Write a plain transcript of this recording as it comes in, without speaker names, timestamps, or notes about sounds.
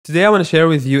Today I want to share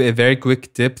with you a very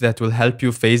quick tip that will help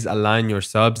you phase align your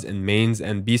subs and mains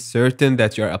and be certain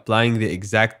that you're applying the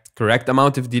exact correct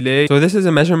amount of delay. So this is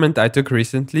a measurement I took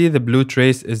recently. The blue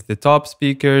trace is the top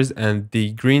speakers and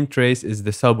the green trace is the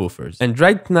subwoofers. And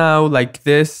right now, like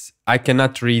this, I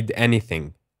cannot read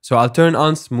anything. So I'll turn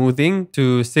on smoothing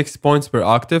to 6 points per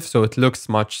octave so it looks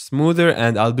much smoother,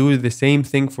 and I'll do the same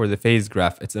thing for the phase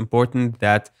graph. It's important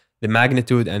that the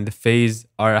magnitude and the phase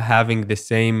are having the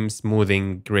same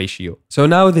smoothing ratio. So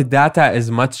now the data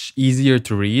is much easier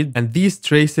to read, and these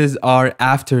traces are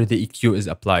after the EQ is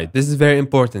applied. This is very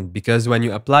important because when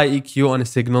you apply EQ on a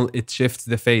signal, it shifts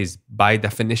the phase. By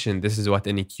definition, this is what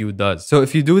an EQ does. So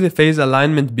if you do the phase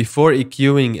alignment before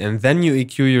EQing and then you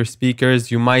EQ your speakers,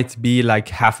 you might be like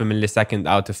half a millisecond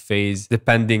out of phase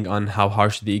depending on how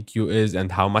harsh the EQ is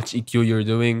and how much EQ you're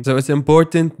doing. So it's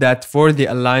important that for the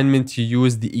alignment you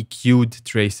use the EQ'd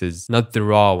traces, not the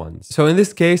raw ones. So in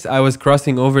this case, I was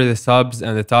crossing over the subs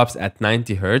and the tops at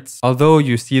 90 Hz. Although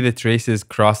you see the traces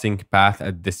crossing path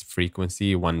at this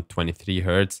frequency, 123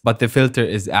 Hz, but the filter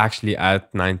is actually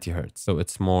at 90 Hz. So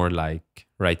it's more like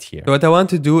right here. So what I want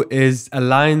to do is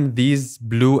align these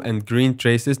blue and green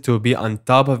traces to be on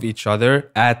top of each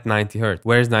other at 90 Hz.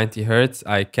 Where's 90 Hz?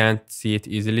 I can't see it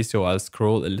easily, so I'll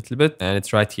scroll a little bit and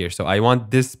it's right here. So I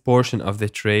want this portion of the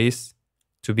trace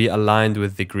to be aligned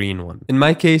with the green one. In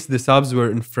my case, the subs were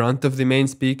in front of the main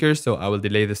speakers, so I will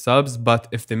delay the subs. But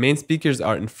if the main speakers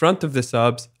are in front of the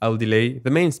subs, I'll delay the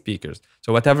main speakers.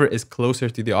 So whatever is closer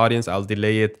to the audience, I'll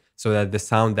delay it so that the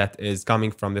sound that is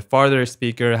coming from the farther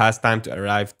speaker has time to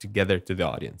arrive together to the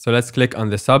audience. So let's click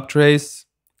on the sub trace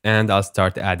and I'll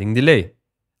start adding delay.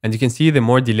 And you can see the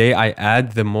more delay I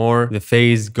add, the more the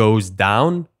phase goes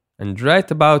down. And right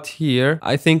about here,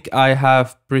 I think I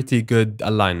have pretty good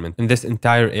alignment in this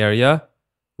entire area.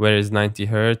 Where is 90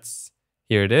 Hz?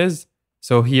 Here it is.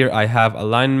 So here I have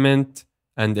alignment,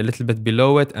 and a little bit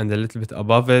below it and a little bit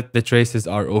above it, the traces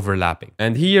are overlapping.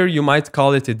 And here you might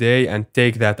call it a day and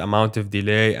take that amount of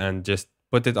delay and just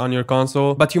put it on your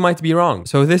console, but you might be wrong.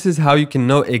 So this is how you can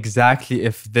know exactly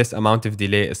if this amount of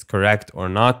delay is correct or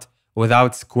not,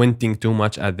 without squinting too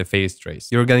much at the phase trace.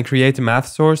 You're going to create a math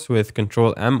source with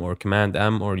Control M or Command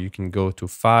M, or you can go to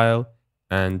File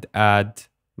and add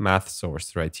math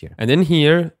source right here. And in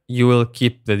here, you will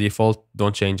keep the default,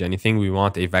 don't change anything. We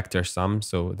want a vector sum,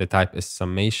 so the type is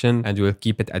summation, and we'll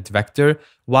keep it at vector.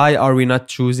 Why are we not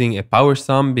choosing a power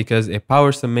sum? Because a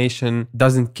power summation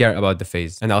doesn't care about the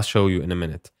phase, and I'll show you in a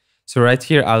minute. So right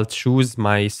here, I'll choose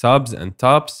my subs and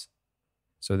tops.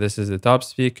 So this is the top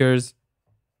speakers.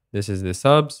 This is the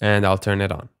subs, and I'll turn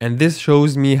it on. And this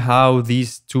shows me how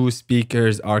these two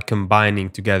speakers are combining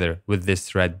together with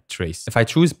this red trace. If I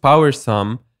choose power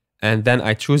sum, and then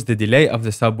I choose the delay of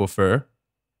the subwoofer,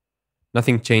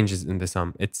 nothing changes in the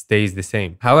sum. It stays the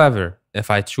same. However,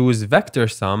 if I choose vector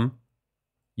sum,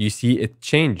 you see it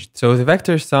changed. So the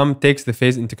vector sum takes the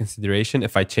phase into consideration.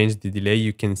 If I change the delay,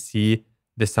 you can see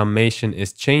the summation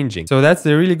is changing. So that's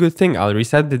a really good thing. I'll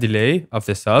reset the delay of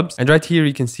the subs. And right here,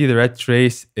 you can see the red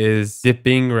trace is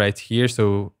dipping right here.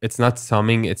 So it's not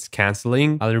summing, it's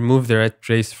canceling. I'll remove the red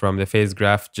trace from the phase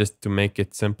graph just to make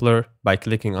it simpler by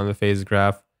clicking on the phase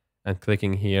graph and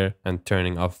clicking here and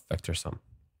turning off vector sum.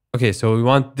 Okay, so we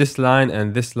want this line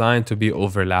and this line to be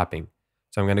overlapping.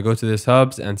 So I'm going to go to the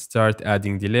subs and start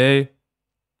adding delay.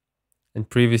 And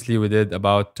previously we did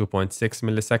about 2.6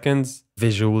 milliseconds.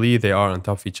 Visually, they are on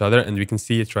top of each other and we can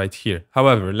see it right here.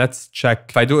 However, let's check.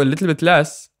 If I do a little bit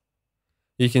less,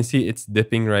 you can see it's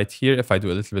dipping right here. If I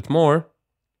do a little bit more,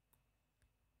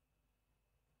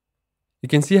 you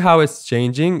can see how it's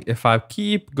changing. If I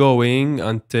keep going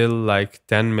until like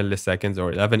 10 milliseconds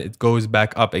or 11, it goes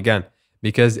back up again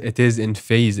because it is in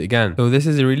phase again. So this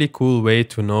is a really cool way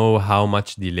to know how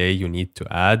much delay you need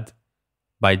to add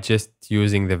by just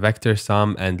using the vector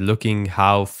sum and looking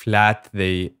how flat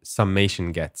the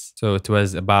summation gets. So it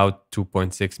was about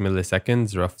 2.6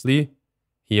 milliseconds roughly.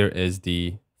 Here is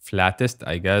the flattest,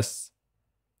 I guess,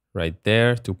 right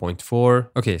there, 2.4.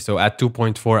 Okay, so at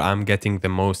 2.4, I'm getting the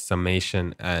most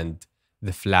summation and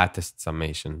the flattest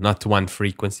summation. Not one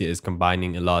frequency is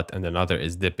combining a lot and another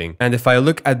is dipping. And if I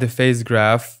look at the phase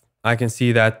graph, I can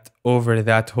see that over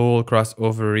that whole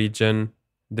crossover region,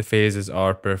 the phases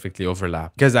are perfectly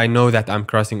overlapped because I know that I'm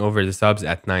crossing over the subs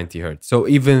at 90 Hz. So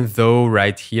even though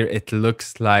right here, it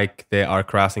looks like they are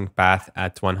crossing path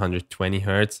at 120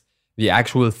 Hz, The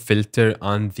actual filter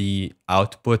on the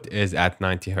output is at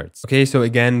 90 hertz. Okay, so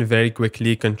again, very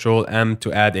quickly, Control M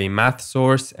to add a math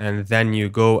source, and then you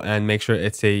go and make sure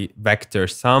it's a vector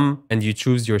sum, and you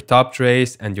choose your top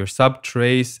trace and your sub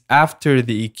trace after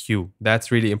the EQ.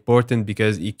 That's really important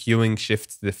because EQing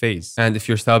shifts the phase. And if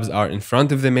your subs are in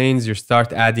front of the mains, you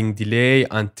start adding delay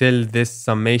until this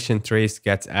summation trace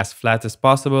gets as flat as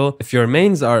possible. If your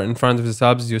mains are in front of the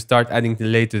subs, you start adding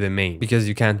delay to the main because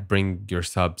you can't bring your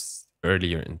subs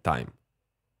earlier in time.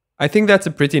 I think that's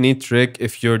a pretty neat trick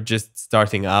if you're just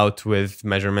starting out with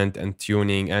measurement and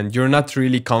tuning and you're not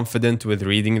really confident with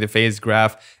reading the phase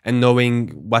graph and knowing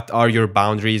what are your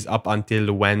boundaries up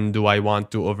until when do I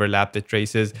want to overlap the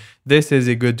traces. This is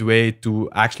a good way to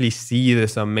actually see the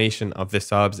summation of the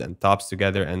subs and tops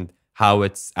together and how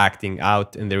it's acting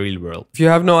out in the real world. If you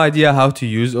have no idea how to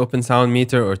use Open Sound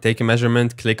Meter or take a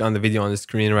measurement, click on the video on the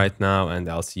screen right now and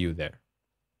I'll see you there.